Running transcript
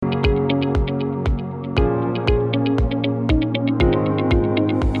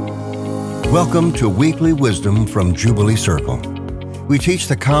Welcome to Weekly Wisdom from Jubilee Circle. We teach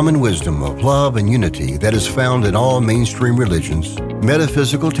the common wisdom of love and unity that is found in all mainstream religions,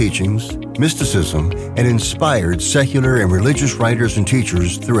 metaphysical teachings, mysticism, and inspired secular and religious writers and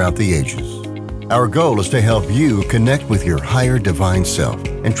teachers throughout the ages. Our goal is to help you connect with your higher divine self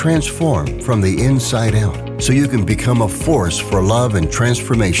and transform from the inside out so you can become a force for love and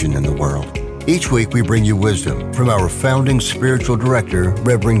transformation in the world. Each week we bring you wisdom from our founding spiritual director,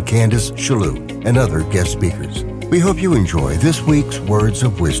 Reverend Candace Shalhoub, and other guest speakers. We hope you enjoy this week's Words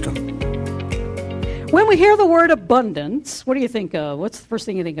of Wisdom. When we hear the word abundance, what do you think of? What's the first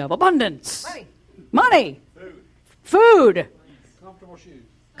thing you think of? Abundance. Money. Food. Comfortable shoes.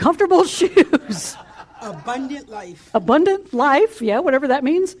 Comfortable shoes. Abundant life. Abundant life, yeah, whatever that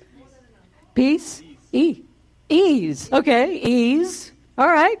means. Peace. Ease. Okay, ease. All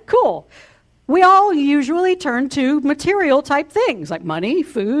right, cool. We all usually turn to material type things like money,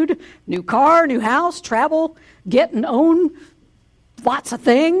 food, new car, new house, travel, get and own lots of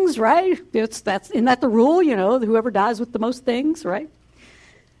things, right? Isn't that the rule, whoever dies with the most things, right?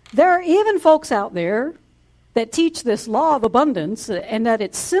 There are even folks out there that teach this law of abundance and that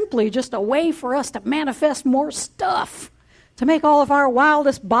it's simply just a way for us to manifest more stuff, to make all of our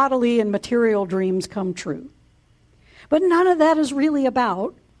wildest bodily and material dreams come true. But none of that is really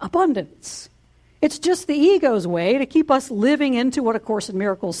about abundance. It's just the ego's way to keep us living into what A Course in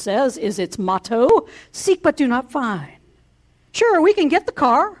Miracles says is its motto, seek but do not find. Sure, we can get the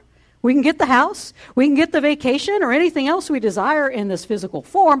car, we can get the house, we can get the vacation or anything else we desire in this physical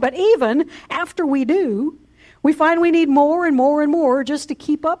form, but even after we do, we find we need more and more and more just to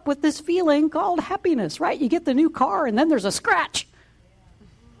keep up with this feeling called happiness, right? You get the new car and then there's a scratch.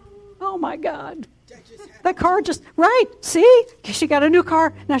 Oh my God. That car just, right, see? She got a new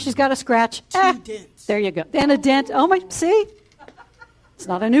car, now she's got a scratch. Dents. There you go. And a dent. Oh my, see? It's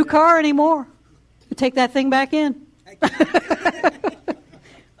not a new car anymore. You take that thing back in.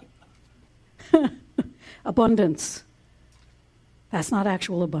 Abundance. That's not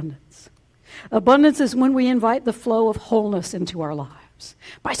actual abundance. Abundance is when we invite the flow of wholeness into our lives.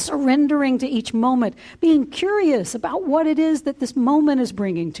 By surrendering to each moment, being curious about what it is that this moment is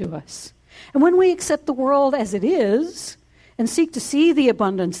bringing to us. And when we accept the world as it is and seek to see the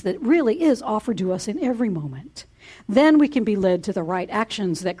abundance that really is offered to us in every moment, then we can be led to the right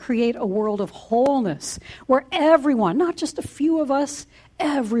actions that create a world of wholeness where everyone, not just a few of us,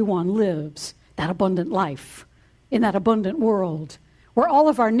 everyone lives that abundant life in that abundant world where all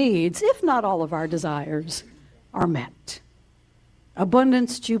of our needs, if not all of our desires, are met.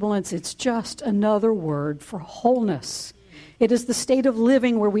 Abundance, jubilance, it's just another word for wholeness. It is the state of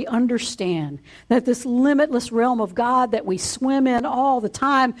living where we understand that this limitless realm of God that we swim in all the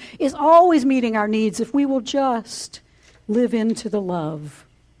time is always meeting our needs if we will just live into the love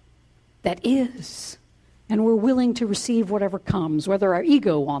that is. And we're willing to receive whatever comes, whether our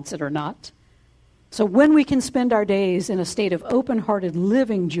ego wants it or not. So when we can spend our days in a state of open-hearted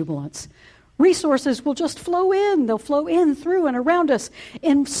living jubilance, resources will just flow in. They'll flow in, through, and around us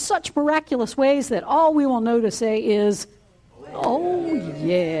in such miraculous ways that all we will know to say is, oh,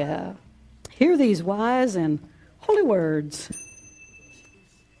 yeah. Hear these wise and holy words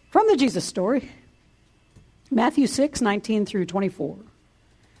from the Jesus story. Matthew 6:19 through 24.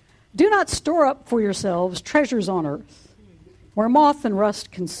 Do not store up for yourselves treasures on earth, where moth and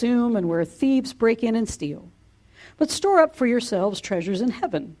rust consume and where thieves break in and steal. But store up for yourselves treasures in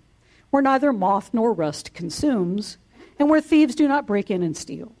heaven, where neither moth nor rust consumes, and where thieves do not break in and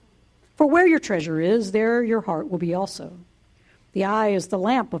steal. For where your treasure is, there your heart will be also. The eye is the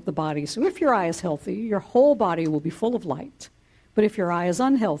lamp of the body, so if your eye is healthy, your whole body will be full of light. But if your eye is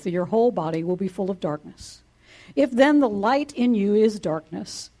unhealthy, your whole body will be full of darkness. If then the light in you is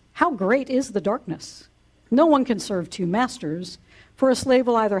darkness, how great is the darkness? No one can serve two masters, for a slave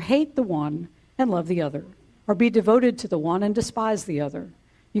will either hate the one and love the other, or be devoted to the one and despise the other.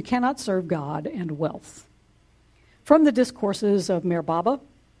 You cannot serve God and wealth. From the Discourses of Meher Baba,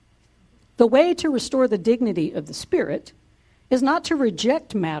 the way to restore the dignity of the spirit is not to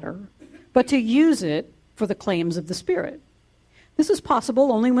reject matter, but to use it for the claims of the spirit. This is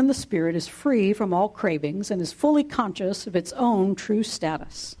possible only when the spirit is free from all cravings and is fully conscious of its own true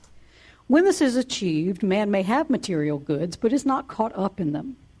status. When this is achieved, man may have material goods, but is not caught up in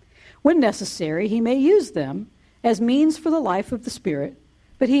them. When necessary, he may use them as means for the life of the spirit,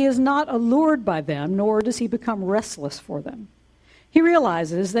 but he is not allured by them, nor does he become restless for them. He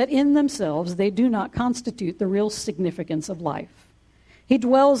realizes that in themselves they do not constitute the real significance of life. He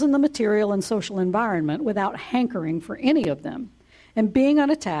dwells in the material and social environment without hankering for any of them, and being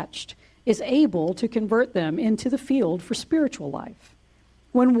unattached is able to convert them into the field for spiritual life.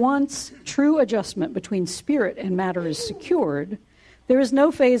 When once true adjustment between spirit and matter is secured, there is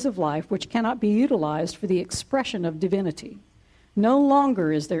no phase of life which cannot be utilized for the expression of divinity. No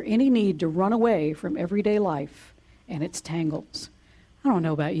longer is there any need to run away from everyday life and its tangles. I don't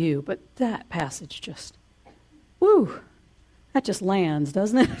know about you, but that passage just, that just lands,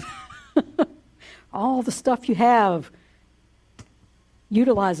 doesn't it? All the stuff you have,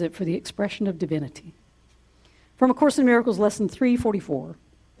 utilize it for the expression of divinity. From A Course in Miracles, Lesson 344.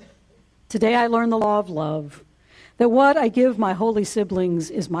 Today I learned the law of love, that what I give my holy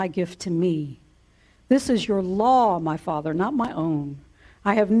siblings is my gift to me. This is your law, my Father, not my own.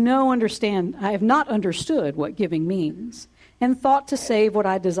 I have not understood what giving means, and thought to save what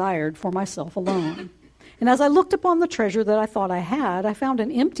I desired for myself alone. And as I looked upon the treasure that I thought I had, I found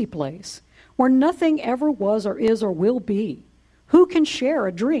an empty place where nothing ever was or is or will be. Who can share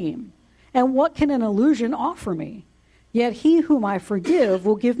a dream? And what can an illusion offer me? Yet he whom I forgive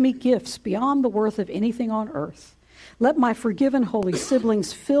will give me gifts beyond the worth of anything on earth. Let my forgiven holy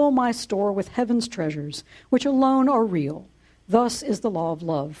siblings fill my store with heaven's treasures, which alone are real. Thus is the law of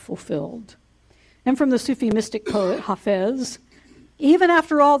love fulfilled. And from the Sufi mystic poet Hafez, even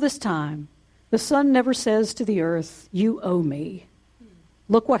after all this time, the sun never says to the earth, you owe me.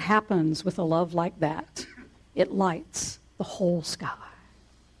 Look what happens with a love like that. It lights the whole sky.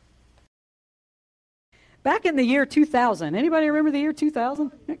 Back in the year 2000, anybody remember the year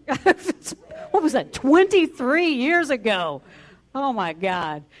 2000? What was that, 23 years ago? Oh my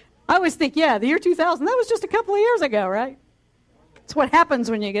God. I always think, the year 2000, that was just a couple of years ago, right? It's what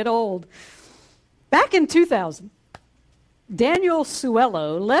happens when you get old. Back in 2000, Daniel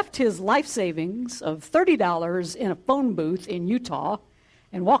Suello left his life savings of $30 in a phone booth in Utah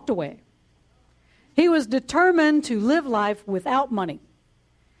and walked away. He was determined to live life without money.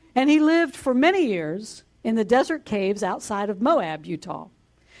 And he lived for many years in the desert caves outside of Moab, Utah.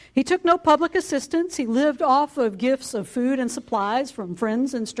 He took no public assistance. He lived off of gifts of food and supplies from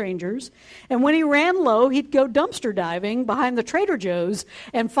friends and strangers. And when he ran low, he'd go dumpster diving behind the Trader Joe's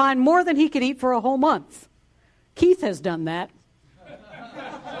and find more than he could eat for a whole month. Keith has done that.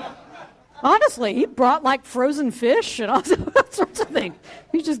 Honestly, he brought like frozen fish and all sorts of things.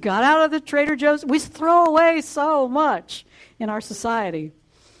 He just got out of the Trader Joe's. We throw away so much in our society.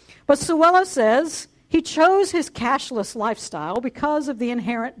 But Suello says he chose his cashless lifestyle because of the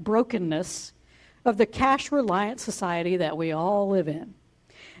inherent brokenness of the cash-reliant society that we all live in.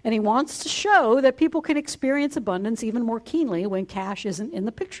 And he wants to show that people can experience abundance even more keenly when cash isn't in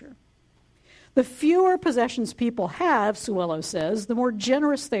the picture. The fewer possessions people have, Suello says, the more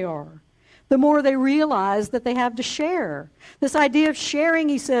generous they are, the more they realize that they have to share. This idea of sharing,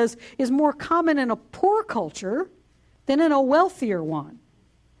 he says, is more common in a poor culture than in a wealthier one.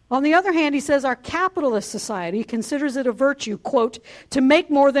 On the other hand, he says our capitalist society considers it a virtue, quote, to make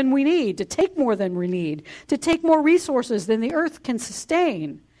more than we need, to take more than we need, to take more resources than the earth can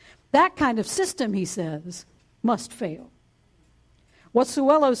sustain. That kind of system, he says, must fail. What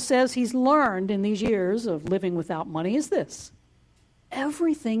Suello says he's learned in these years of living without money is this: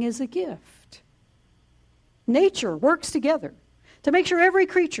 everything is a gift. Nature works together to make sure every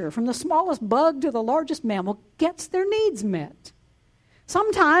creature, from the smallest bug to the largest mammal, gets their needs met.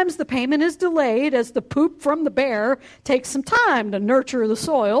 Sometimes the payment is delayed as the poop from the bear takes some time to nurture the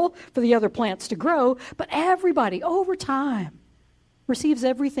soil for the other plants to grow, but everybody, over time, receives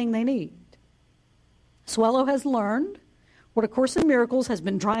everything they need. Suello has learned what A Course in Miracles has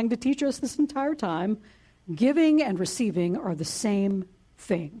been trying to teach us this entire time: giving and receiving are the same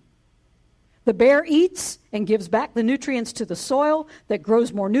thing. The bear eats and gives back the nutrients to the soil that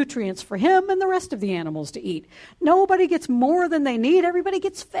grows more nutrients for him and the rest of the animals to eat. Nobody gets more than they need. Everybody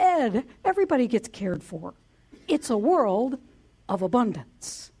gets fed. Everybody gets cared for. It's a world of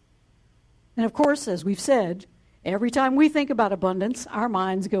abundance. And of course, as we've said, every time we think about abundance, our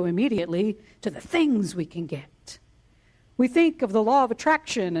minds go immediately to the things we can get. We think of the law of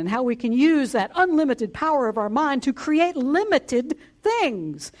attraction and how we can use that unlimited power of our mind to create limited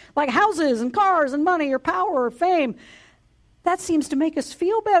things, like houses and cars and money or power or fame. That seems to make us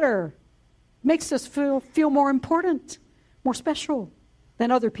feel better, makes us feel more important, more special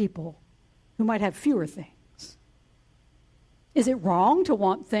than other people who might have fewer things. Is it wrong to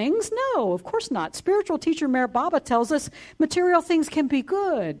want things? No, of course not. Spiritual teacher Meher Baba tells us material things can be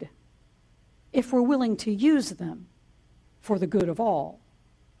good if we're willing to use them for the good of all,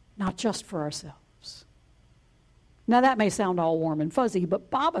 not just for ourselves. Now that may sound all warm and fuzzy,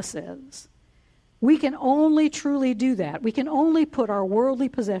 but Baba says we can only truly do that. We can only put our worldly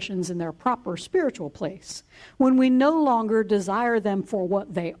possessions in their proper spiritual place when we no longer desire them for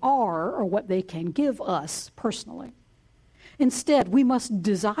what they are or what they can give us personally. Instead, we must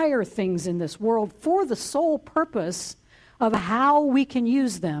desire things in this world for the sole purpose of how we can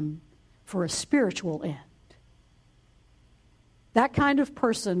use them for a spiritual end. That kind of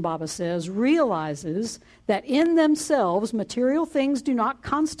person, Baba says, realizes that in themselves, material things do not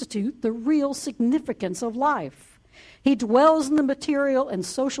constitute the real significance of life. He dwells in the material and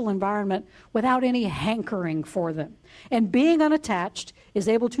social environment without any hankering for them, and being unattached is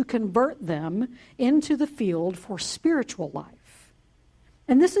able to convert them into the field for spiritual life.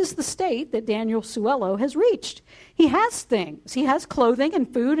 And this is the state that Daniel Suello has reached. He has things. He has clothing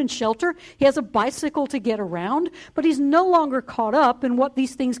and food and shelter. He has a bicycle to get around, but he's no longer caught up in what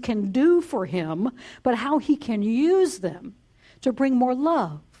these things can do for him, but how he can use them to bring more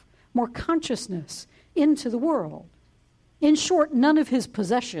love, more consciousness into the world. In short, none of his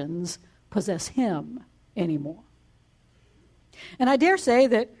possessions possess him anymore. And I dare say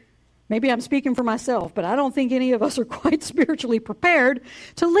that maybe I'm speaking for myself, but I don't think any of us are quite spiritually prepared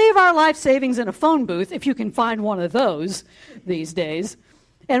to leave our life savings in a phone booth, if you can find one of those these days,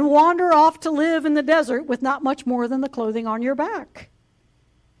 and wander off to live in the desert with not much more than the clothing on your back.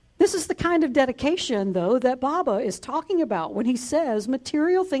 This is the kind of dedication, though, that Baba is talking about when he says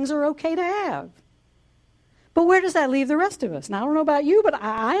material things are okay to have. But where does that leave the rest of us? Now, I don't know about you, but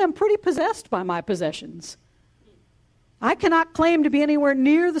I am pretty possessed by my possessions. I cannot claim to be anywhere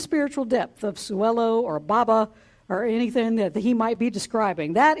near the spiritual depth of Suello or Baba or anything that he might be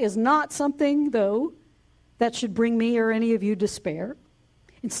describing. That is not something, though, that should bring me or any of you despair.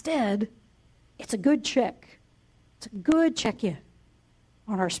 Instead, it's a good check. It's a good check-in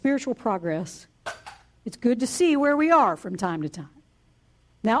on our spiritual progress. It's good to see where we are from time to time.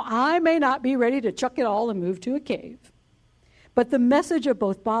 Now, I may not be ready to chuck it all and move to a cave, but the message of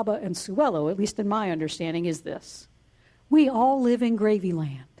both Baba and Suello, at least in my understanding, is this. We all live in gravy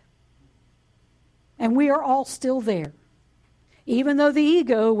land, and we are all still there, even though the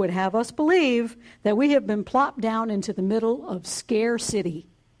ego would have us believe that we have been plopped down into the middle of Scare City.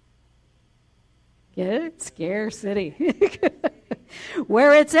 Get it? Scare City.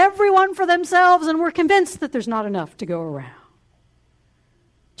 Where it's everyone for themselves, and we're convinced that there's not enough to go around.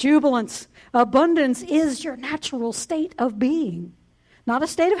 Jubilance, abundance is your natural state of being, not a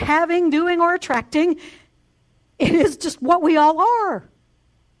state of having, doing, or attracting. It is just what we all are.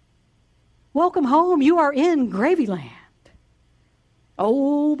 Welcome home. You are in gravy land.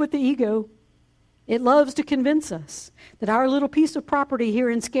 Oh, but the ego, it loves to convince us that our little piece of property here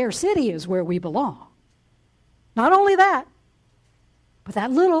in Scare City is where we belong. Not only that, but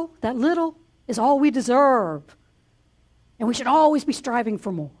that little is all we deserve. And we should always be striving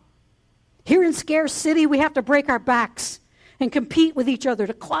for more. Here in Scare City, we have to break our backs and compete with each other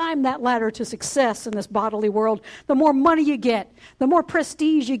to climb that ladder to success in this bodily world. The more money you get, the more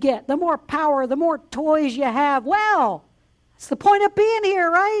prestige you get, the more power, the more toys you have. Well, that's the point of being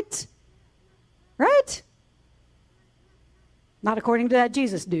here, right? Right? Not according to that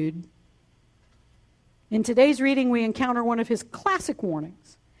Jesus dude. In today's reading, we encounter one of his classic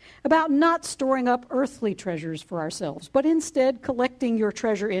warnings about not storing up earthly treasures for ourselves, but instead collecting your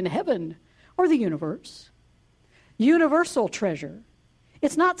treasure in heaven or the universe. Universal treasure.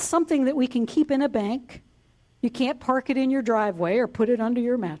 It's not something that we can keep in a bank. You can't park it in your driveway or put it under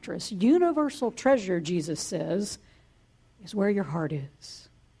your mattress. Universal treasure, Jesus says, is where your heart is.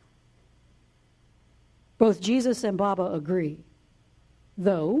 Both Jesus and Baba agree,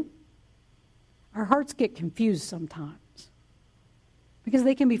 though our hearts get confused sometimes because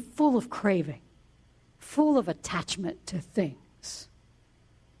they can be full of craving, full of attachment to things.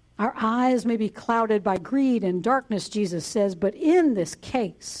 Our eyes may be clouded by greed and darkness, Jesus says, but in this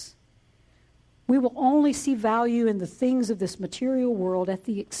case, we will only see value in the things of this material world at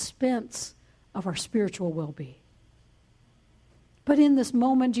the expense of our spiritual well-being. But in this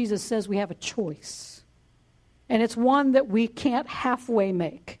moment, Jesus says we have a choice, and it's one that we can't halfway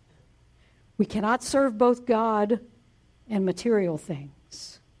make. We cannot serve both God and material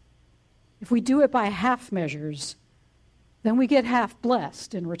things. If we do it by half measures, then we get half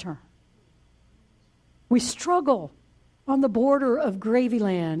blessed in return. We struggle on the border of gravy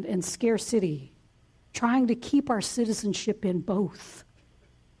land and Scare City, trying to keep our citizenship in both.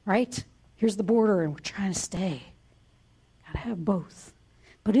 Right? Here's the border, and we're trying to stay. Got to have both.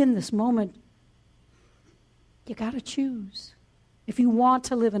 But in this moment, you got to choose. If you want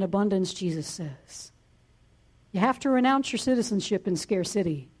to live in abundance, Jesus says, you have to renounce your citizenship in Scare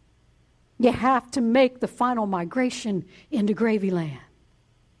City. You have to make the final migration into gravy land.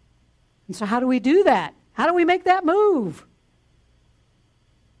 And so how do we do that? How do we make that move?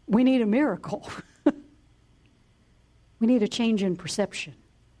 We need a miracle. We need a change in perception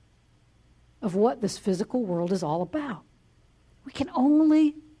of what this physical world is all about. We can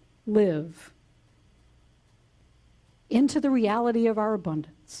only live into the reality of our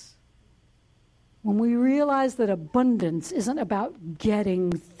abundance when we realize that abundance isn't about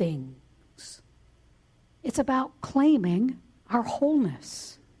getting things. It's about claiming our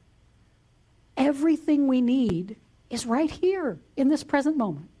wholeness. Everything we need is right here in this present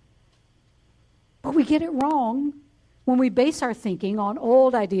moment. But we get it wrong when we base our thinking on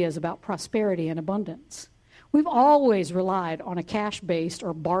old ideas about prosperity and abundance. We've always relied on a cash-based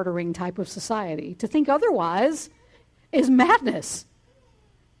or bartering type of society. To think otherwise is madness.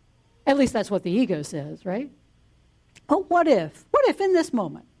 At least that's what the ego says, right? But what if in this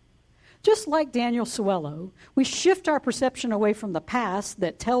moment, just like Daniel Suello, we shift our perception away from the past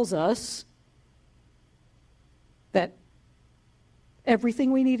that tells us that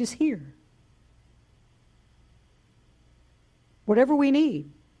everything we need is here. Whatever we need,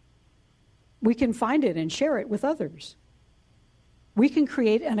 we can find it and share it with others. We can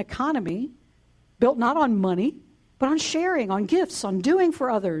create an economy built not on money, but on sharing, on gifts, on doing for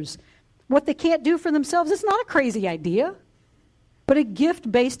others what they can't do for themselves. It's not a crazy idea, but a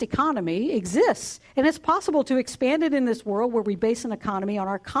gift-based economy exists, and it's possible to expand it in this world where we base an economy on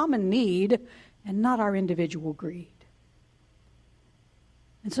our common need and not our individual greed.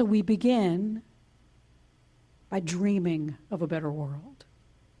 And so we begin by dreaming of a better world.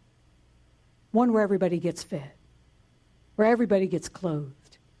 One where everybody gets fed, where everybody gets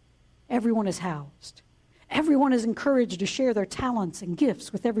clothed, everyone is housed, everyone is encouraged to share their talents and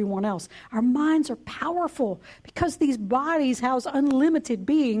gifts with everyone else. Our minds are powerful because these bodies house unlimited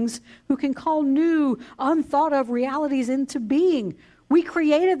beings who can call new, unthought of realities into being. We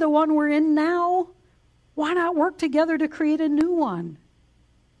created the one we're in now. Why not work together to create a new one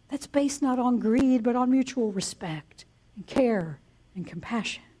that's based not on greed, but on mutual respect and care and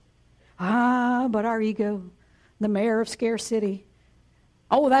compassion? But our ego, the mayor of Scare City,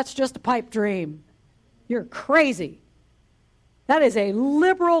 oh, that's just a pipe dream. You're crazy. That is a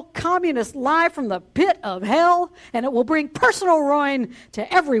liberal communist lie from the pit of hell, and it will bring personal ruin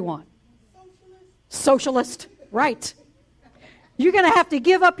to everyone. Socialist, right. You're going to have to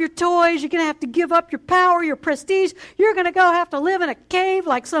give up your toys. You're going to have to give up your power, your prestige. You're going to go have to live in a cave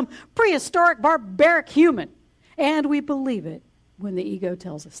like some prehistoric, barbaric human. And we believe it when the ego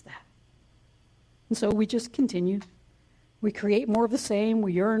tells us that. And so we just continue. We create more of the same.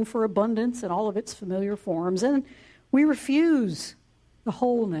 We yearn for abundance in all of its familiar forms. And we refuse the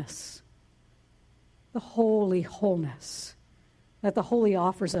wholeness, the holy wholeness that the holy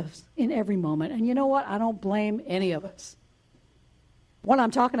offers us in every moment. And you know what? I don't blame any of us. What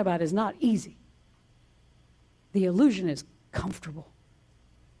I'm talking about is not easy. The illusion is comfortable.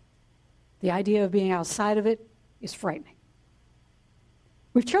 The idea of being outside of it is frightening.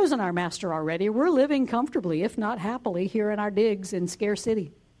 We've chosen our master already. We're living comfortably, if not happily, here in our digs in Scare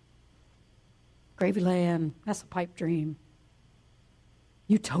City. Gravy land, that's a pipe dream.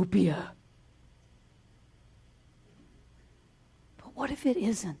 Utopia. But what if it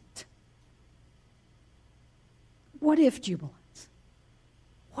isn't? What if, jubilance?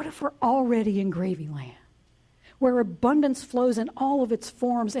 What if we're already in gravy land, where abundance flows in all of its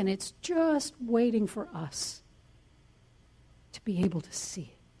forms and it's just waiting for us to be able to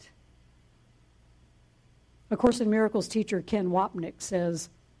see it? A Course in Miracles teacher, Ken Wapnick, says,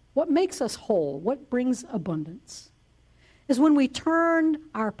 what makes us whole, what brings abundance, is when we turn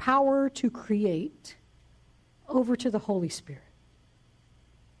our power to create over to the Holy Spirit.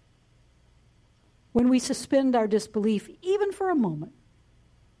 When we suspend our disbelief, even for a moment,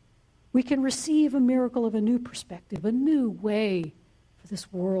 we can receive a miracle of a new perspective, a new way for this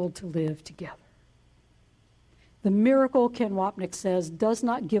world to live together. The miracle, Ken Wapnick says, does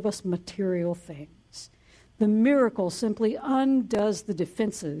not give us material things. The miracle simply undoes the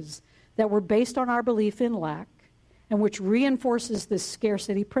defenses that were based on our belief in lack and which reinforces this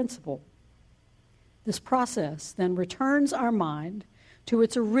scarcity principle. This process then returns our mind to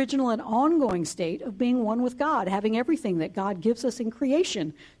its original and ongoing state of being one with God, having everything that God gives us in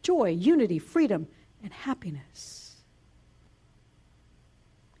creation: joy, unity, freedom, and happiness.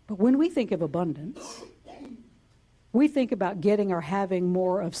 But when we think of abundance, we think about getting or having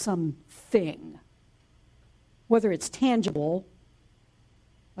more of something, whether it's tangible,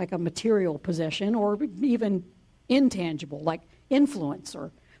 like a material possession, or even intangible, like influence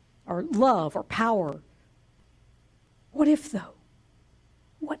or love or power. What if, though?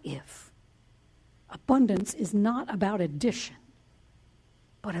 What if abundance is not about addition,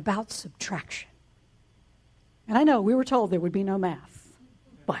 but about subtraction? And I know we were told there would be no math,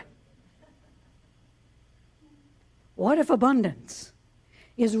 but what if abundance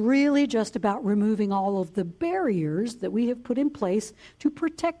is really just about removing all of the barriers that we have put in place to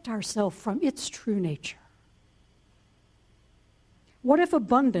protect ourselves from its true nature. What if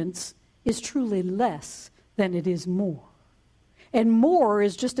abundance is truly less than it is more? And more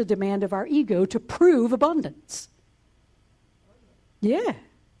is just a demand of our ego to prove abundance. Yeah.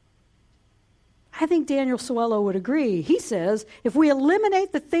 I think Daniel Suello would agree. He says, if we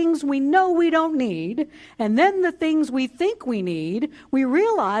eliminate the things we know we don't need, and then the things we think we need, we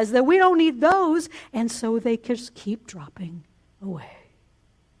realize that we don't need those, and so they just keep dropping away.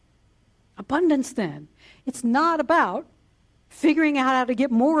 Abundance, then, it's not about figuring out how to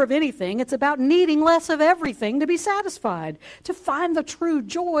get more of anything. It's about needing less of everything to be satisfied, to find the true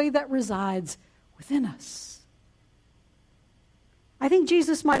joy that resides within us. I think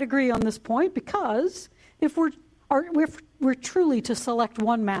Jesus might agree on this point, because if we're truly to select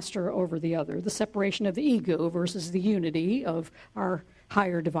one master over the other, the separation of the ego versus the unity of our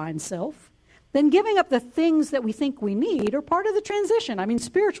higher divine self, then giving up the things that we think we need are part of the transition. I mean,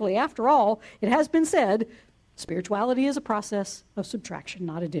 spiritually, after all, it has been said, spirituality is a process of subtraction,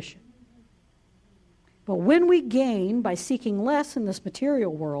 not addition. But when we gain by seeking less in this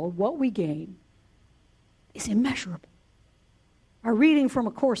material world, what we gain is immeasurable. Our reading from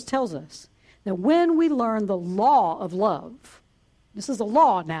A Course tells us that when we learn the law of love, this is a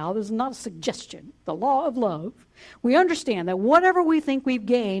law now, this is not a suggestion, the law of love, we understand that whatever we think we've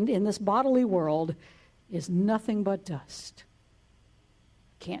gained in this bodily world is nothing but dust.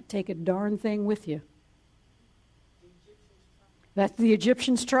 Can't take a darn thing with you. That the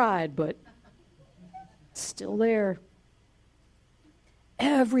Egyptians tried, but it's still there.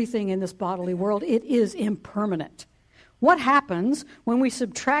 Everything in this bodily world, it is impermanent. What happens when we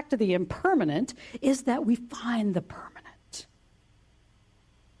subtract the impermanent is that we find the permanent.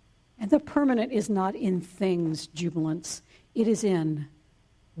 And the permanent is not in things, jubilants. It is in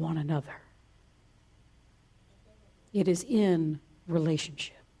one another. It is in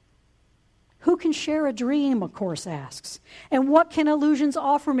relationship. Who can share a dream, A Course asks? And what can illusions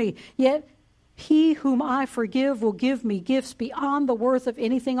offer me? Yet he whom I forgive will give me gifts beyond the worth of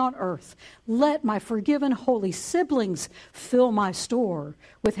anything on earth. Let my forgiven holy siblings fill my store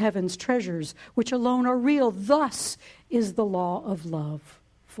with heaven's treasures, which alone are real. Thus is the law of love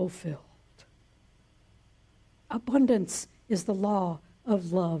fulfilled. Abundance is the law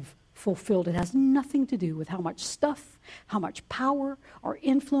of love fulfilled. It has nothing to do with how much stuff, how much power or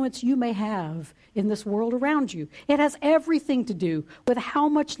influence you may have in this world around you. It has everything to do with how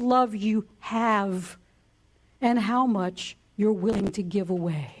much love you have and how much you're willing to give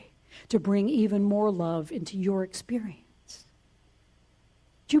away to bring even more love into your experience.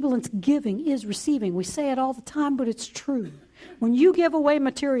 Jubilance, giving is receiving. We say it all the time, but it's true. When you give away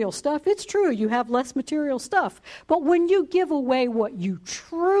material stuff, it's true, you have less material stuff. But when you give away what you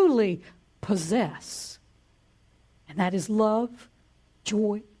truly possess, and that is love,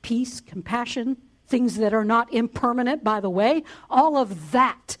 joy, peace, compassion, things that are not impermanent, by the way, all of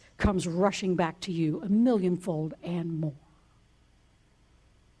that comes rushing back to you a millionfold and more.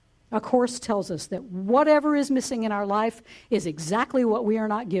 A Course tells us that whatever is missing in our life is exactly what we are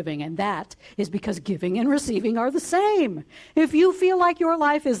not giving, and that is because giving and receiving are the same. If you feel like your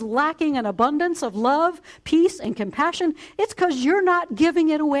life is lacking an abundance of love, peace, and compassion, it's because you're not giving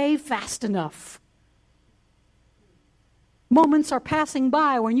it away fast enough. Moments are passing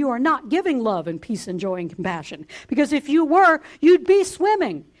by when you are not giving love and peace and joy and compassion, because if you were, you'd be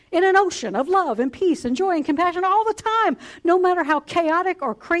swimming in an ocean of love and peace and joy and compassion all the time, no matter how chaotic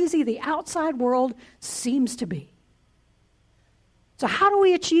or crazy the outside world seems to be. So how do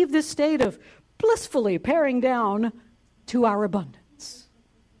we achieve this state of blissfully paring down to our abundance?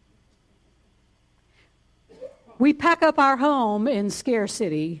 We pack up our home in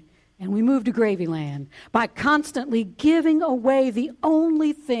scarcity and we move to Gravyland by constantly giving away the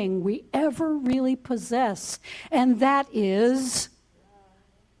only thing we ever really possess, and that is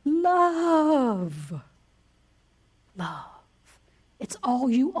love. Love. It's all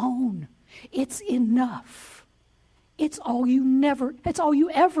you own. It's enough. It's all you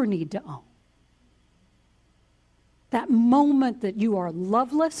ever need to own. That moment that you are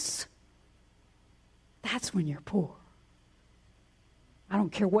loveless, that's when you're poor. I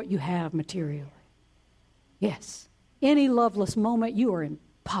don't care what you have materially. Yes, any loveless moment, you are in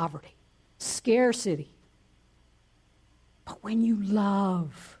poverty, scarcity. But when you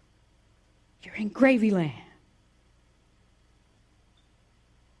love, you're in Gravyland.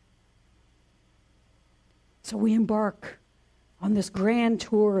 So we embark on this grand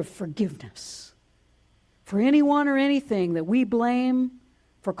tour of forgiveness for anyone or anything that we blame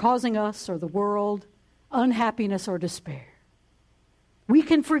for causing us or the world unhappiness or despair. We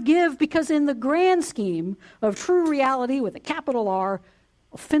can forgive because in the grand scheme of true reality with a capital R,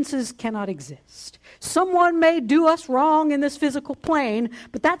 offenses cannot exist. Someone may do us wrong in this physical plane,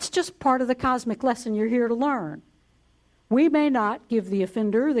 but that's just part of the cosmic lesson you're here to learn. We may not give the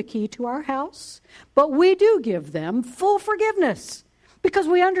offender the key to our house, but we do give them full forgiveness because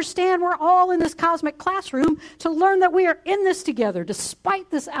we understand we're all in this cosmic classroom to learn that we are in this together despite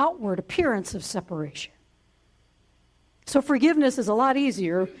this outward appearance of separation. So forgiveness is a lot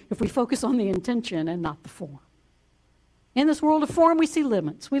easier if we focus on the intention and not the form. In this world of form, we see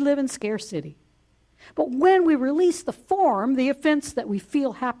limits. We live in scarcity. But when we release the form, the offense that we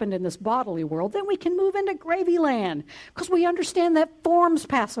feel happened in this bodily world, then we can move into gravy land because we understand that forms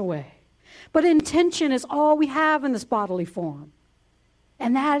pass away. But intention is all we have in this bodily form.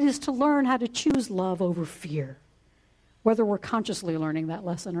 And that is to learn how to choose love over fear, whether we're consciously learning that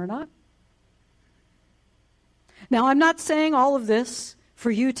lesson or not. Now, I'm not saying all of this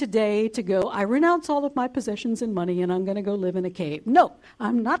for you today to go, I renounce all of my possessions and money and I'm going to go live in a cave. No,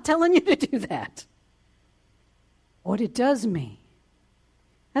 I'm not telling you to do that. What it does mean,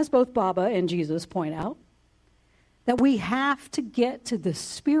 as both Baba and Jesus point out, that we have to get to the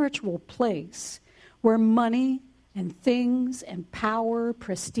spiritual place where money and things and power,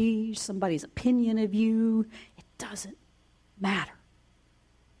 prestige, somebody's opinion of you, it doesn't matter.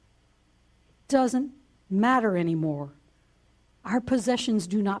 It doesn't matter anymore. Our possessions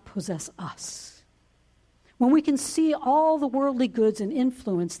do not possess us. When we can see all the worldly goods and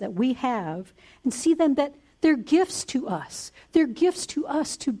influence that we have and see them that they're gifts to us. They're gifts to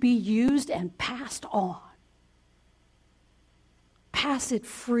us to be used and passed on. Pass it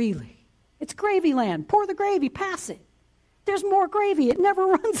freely. It's gravy land. Pour the gravy, pass it. There's more gravy. It never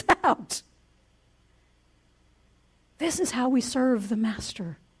runs out. This is how we serve the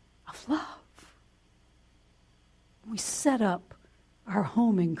Master of Love. We set up our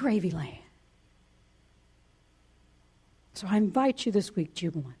home in gravy land. So I invite you this week,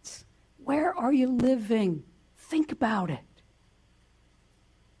 Jubilants. Where are you living? Think about it.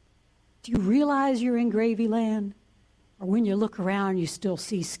 Do you realize you're in gravy land? Or when you look around, you still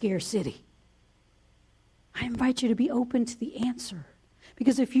see scarcity? I invite you to be open to the answer.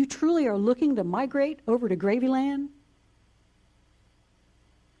 Because if you truly are looking to migrate over to gravy land,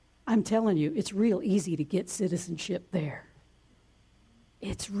 I'm telling you, it's real easy to get citizenship there.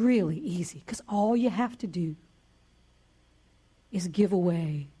 It's really easy because all you have to do is give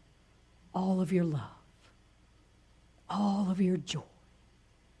away all of your love, all of your joy,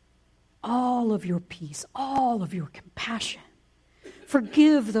 all of your peace, all of your compassion.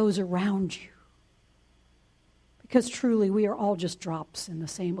 Forgive those around you. Because truly, we are all just drops in the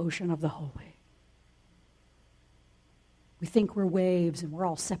same ocean of the holy. We think we're waves and we're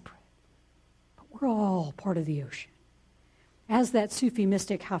all separate. But we're all part of the ocean. As that Sufi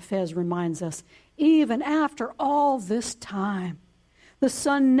mystic Hafez reminds us, even after all this time, the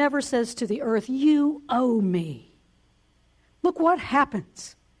sun never says to the earth, you owe me. Look what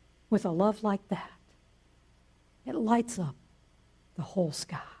happens with a love like that. It lights up the whole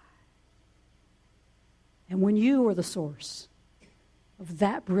sky. And when you are the source of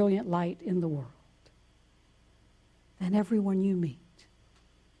that brilliant light in the world, then everyone you meet,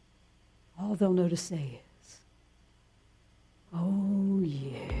 all they'll know to say is, oh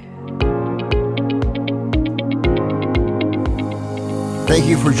yeah. Thank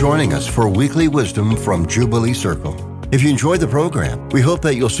you for joining us for Weekly Wisdom from Jubilee Circle. If you enjoyed the program, we hope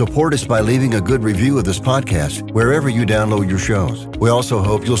that you'll support us by leaving a good review of this podcast wherever you download your shows. We also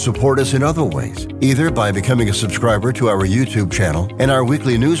hope you'll support us in other ways, either by becoming a subscriber to our YouTube channel and our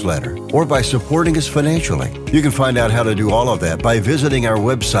weekly newsletter, or by supporting us financially. You can find out how to do all of that by visiting our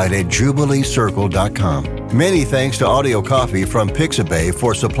website at JubileeCircle.com. Many thanks to Audio Coffee from Pixabay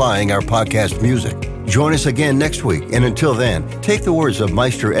for supplying our podcast music. Join us again next week, and until then, take the words of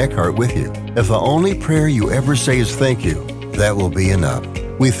Meister Eckhart with you. If the only prayer you ever say is thank you, that will be enough.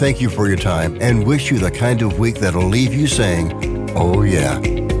 We thank you for your time and wish you the kind of week that'll leave you saying, oh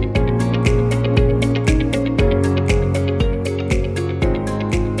yeah.